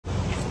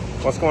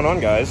What's going on,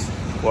 guys?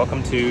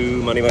 Welcome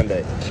to Money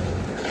Monday.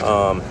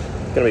 Gonna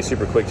be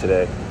super quick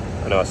today.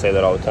 I know I say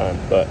that all the time,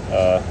 but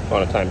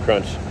on a time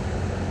crunch.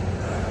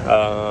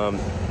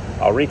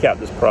 I'll recap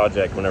this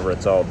project whenever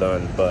it's all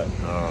done, but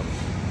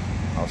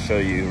I'll show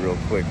you real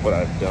quick what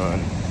I've done.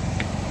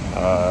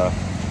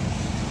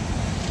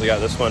 We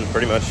got this one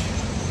pretty much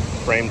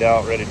framed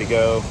out, ready to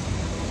go.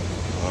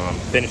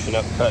 Finishing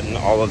up cutting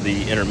all of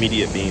the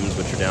intermediate beams,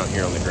 which are down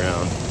here on the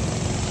ground.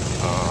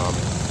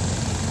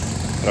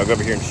 And I'll go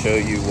over here and show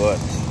you what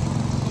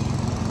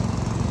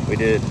we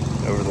did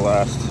over the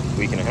last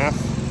week and a half,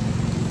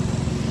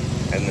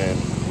 and then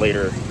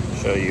later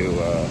show you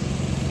a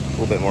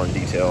little bit more in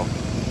detail,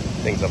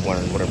 things I've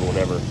learned,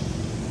 whatever.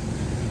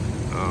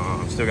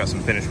 Still got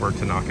some finish work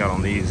to knock out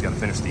on these. Got to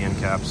finish the end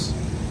caps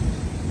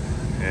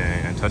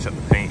and touch up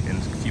the paint in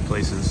a few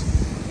places,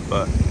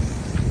 but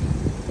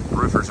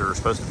roofers are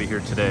supposed to be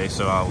here today,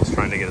 so I was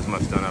trying to get as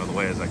much done out of the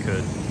way as I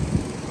could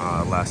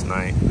last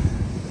night.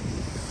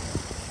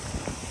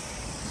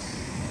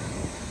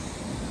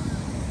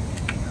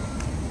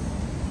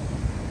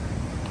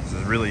 This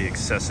is really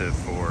excessive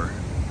for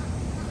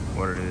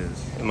what it is.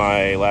 In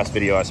my last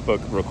video, I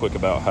spoke real quick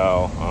about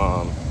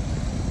how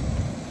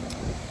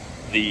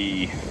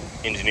the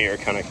engineer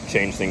kind of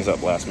changed things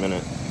up last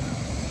minute,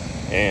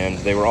 and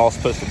they were all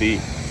supposed to be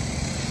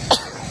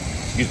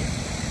excuse me,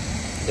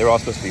 they were all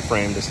supposed to be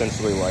framed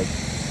essentially like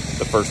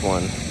the first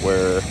one,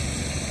 where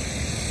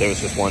there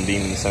was just one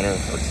beam in the center,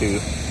 or two.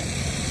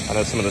 I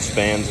know some of the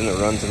spans and the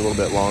runs are a little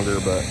bit longer,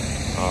 but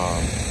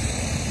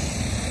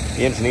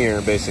the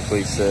engineer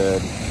basically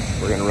said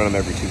we're going to run them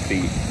every 2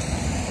 feet,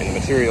 and the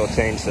material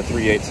changed to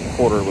 3/8 and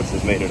 1/4, which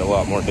has made it a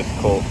lot more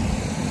difficult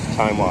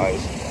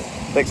time-wise.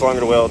 Takes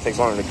longer to weld, takes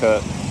longer to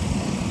cut,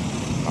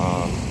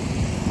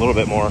 a little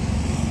bit more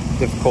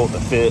difficult to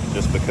fit,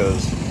 just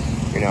because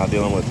you're now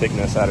dealing with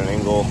thickness at an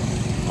angle.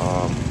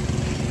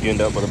 You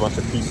end up with a bunch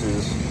of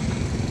pieces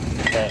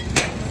that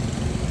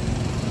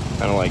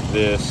kind of like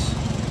this,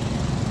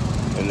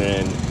 and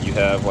then you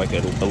have like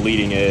a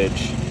leading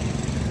edge.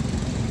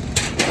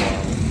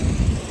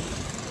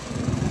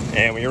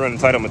 And when you're running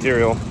tight on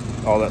material,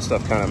 all that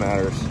stuff kind of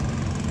matters.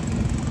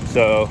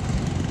 So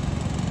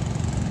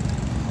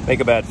make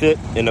a bad fit,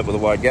 end up with a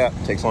wide gap,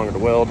 takes longer to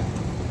weld.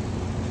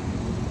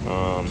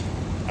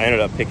 I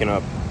ended up picking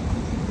up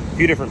a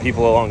few different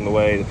people along the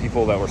way. The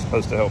people that were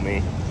supposed to help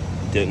me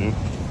didn't.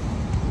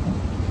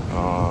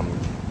 A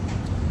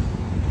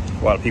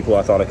lot of people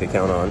I thought I could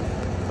count on,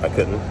 I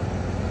couldn't.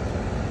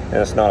 And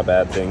it's not a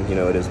bad thing, you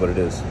know, it is what it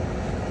is.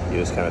 You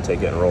just kind of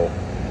take it and roll.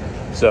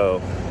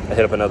 So I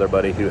hit up another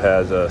buddy who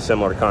has a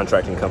similar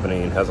contracting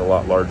company and has a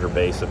lot larger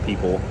base of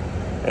people,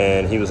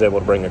 and he was able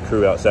to bring a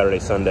crew out Saturday,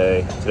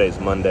 Sunday. Today's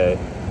Monday,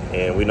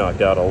 and we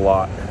knocked out a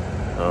lot.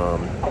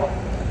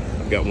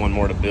 I've got one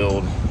more to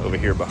build over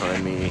here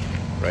behind me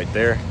right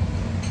there,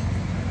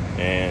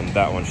 and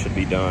that one should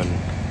be done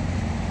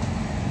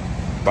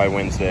by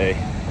Wednesday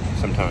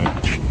sometime.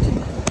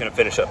 Gonna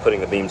finish up putting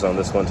the beams on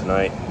this one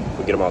tonight. If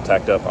we get them all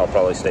tacked up, I'll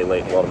probably stay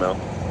late and weld them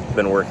out.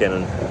 Been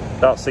working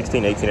about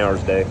 16, 18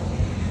 hours a day,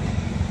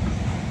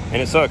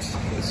 and it sucks.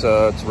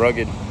 It's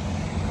rugged,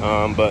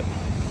 but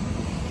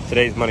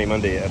today's Money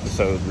Monday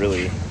episode,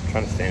 really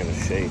trying to stay in the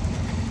shade.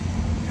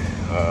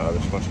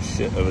 There's a bunch of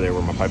shit over there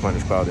where my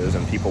pipeliner's cloud is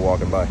and people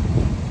walking by.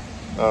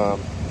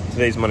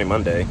 Today's Money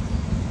Monday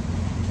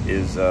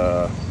is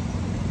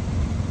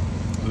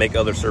make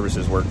other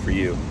services work for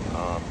you.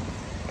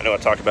 I know I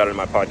talked about it in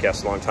my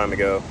podcast a long time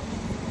ago,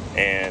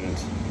 and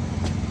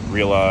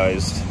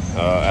realized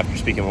after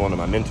speaking with one of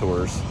my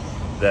mentors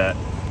that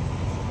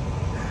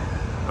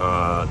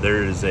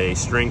there is a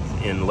strength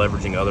in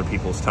leveraging other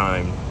people's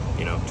time,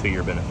 you know, to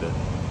your benefit.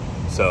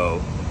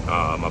 So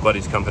my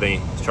buddy's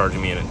company is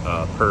charging me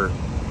a per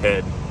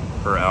head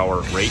per hour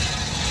rate,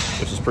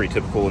 which is pretty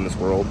typical in this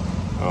world.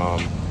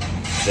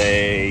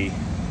 They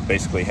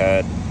basically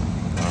had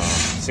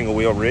single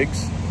wheel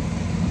rigs,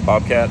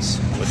 Bobcats,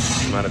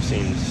 which you might have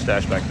seen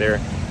stashed back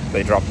there.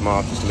 They dropped them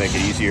off just to make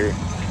it easier.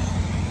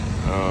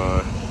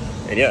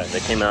 And yeah, they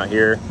came out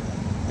here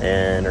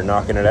and are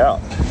knocking it out.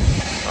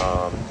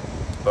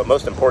 But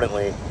most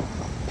importantly,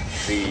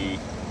 the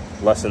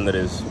lesson that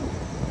is,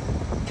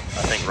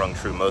 I think, rung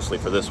true mostly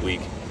for this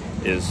week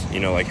is, you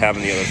know, like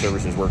having the other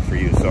services work for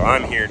you. So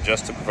I'm here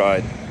just to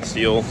provide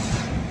steel,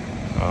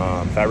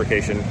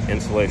 fabrication,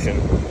 insulation,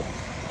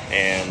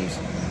 and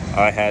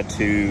I had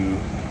to,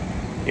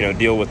 you know,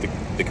 deal with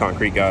the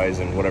concrete guys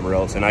and whatever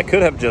else. And I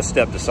could have just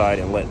stepped aside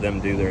and let them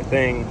do their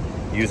thing,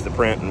 use the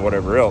print and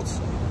whatever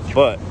else.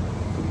 But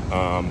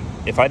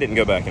if I didn't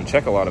go back and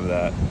check a lot of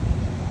that,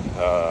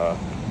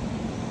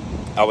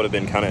 I would have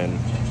been kind of in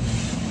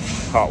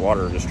hot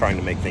water, just trying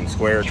to make things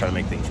square, trying to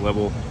make things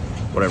level,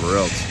 whatever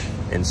else.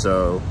 And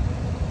so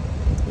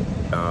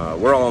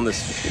we're all on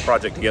this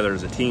project together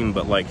as a team,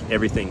 but like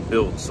everything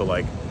builds. So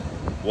like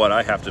what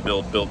I have to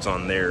build builds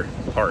on their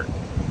part.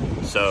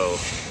 So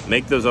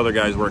make those other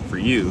guys work for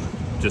you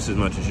just as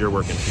much as you're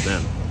working for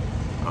them.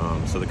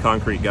 So the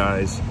concrete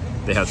guys,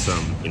 they had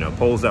some, you know,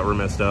 poles that were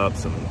messed up,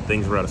 some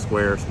things were out of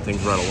square, some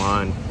things were out of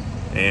line,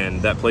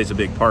 And that plays a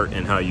big part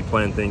in how you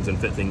plan things and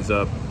fit things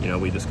up. You know,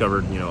 we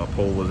discovered, you know, a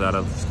pole was out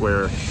of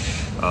square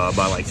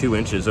by like 2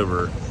 inches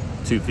over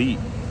 2 feet.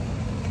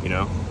 You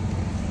know,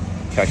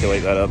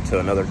 calculate that up to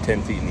another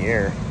 10 feet in the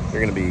air, you're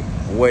gonna be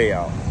way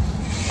out.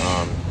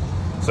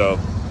 So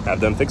have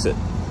them fix it.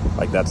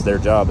 Like, that's their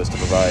job, is to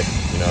provide,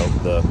 you know,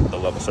 the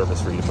level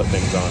surface for you to put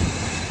things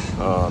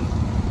on.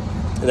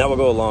 And that will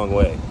go a long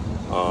way.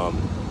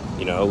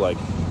 You know, like,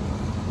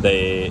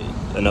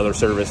 another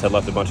service had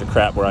left a bunch of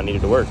crap where I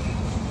needed to work.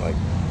 Like,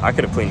 I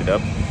could have cleaned it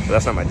up, but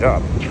that's not my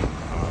job.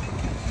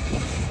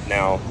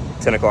 Now,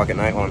 10 o'clock at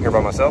night when I'm here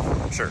by myself,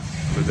 sure,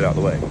 move it out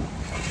of the way.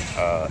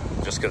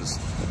 Just because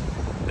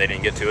they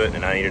didn't get to it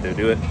and I needed to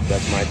do it,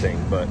 that's my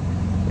thing. But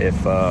if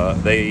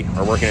they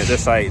are working at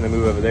this site and they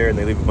move over there and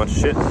they leave a bunch of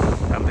shit,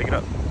 have them pick it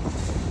up.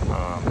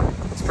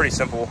 It's pretty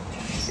simple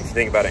if you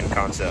think about it in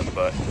concept,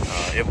 but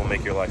it will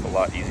make your life a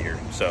lot easier.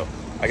 So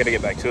I got to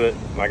get back to it.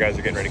 My guys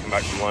are getting ready to come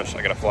back from lunch.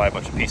 I got to fly a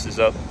bunch of pieces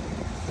up,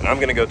 and I'm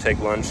going to go take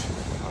lunch,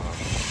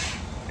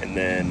 and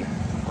then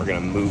we're going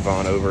to move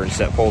on over and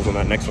set poles on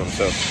that next one.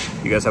 So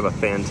you guys have a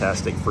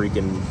fantastic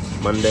freaking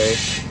Monday,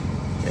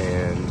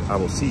 and I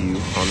will see you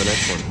on the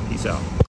next one. Peace out.